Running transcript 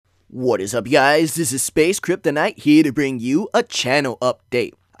What is up, guys? This is SpaceKryptonite here to bring you a channel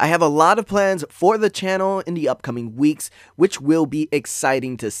update. I have a lot of plans for the channel in the upcoming weeks, which will be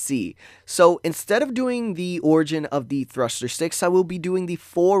exciting to see. So instead of doing the origin of the thruster sticks, I will be doing the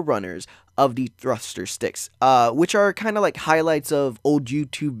forerunners of the thruster sticks, which are kind of like highlights of old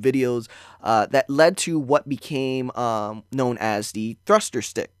YouTube videos that led to what became known as the thruster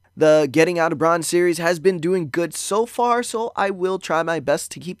stick. The Getting Out of Bronze series has been doing good so far, so I will try my best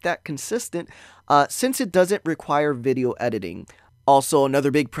to keep that consistent since it doesn't require video editing. Also,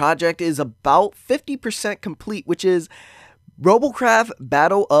 another big project is about 50% complete, which is Robocraft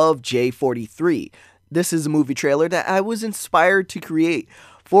Battle of J43. This is a movie trailer that I was inspired to create.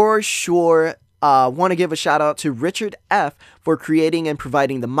 For sure, want to give a shout out to Richard F. for creating and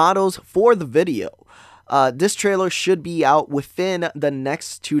providing the models for the video. This trailer should be out within the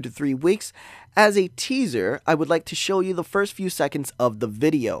next 2 to 3 weeks. As a teaser, I would like to show you the first few seconds of the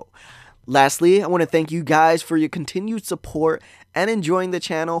video. Lastly, I want to thank you guys for your continued support and enjoying the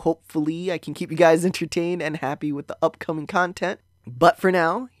channel. Hopefully, I can keep you guys entertained and happy with the upcoming content. But for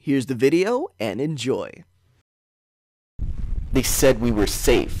now, here's the video and enjoy. They said we were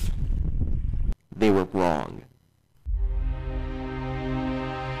safe. They were wrong.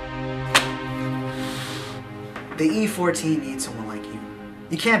 The E-14 needs someone like you.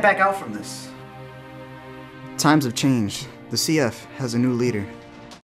 You can't back out from this. Times have changed. The CF has a new leader.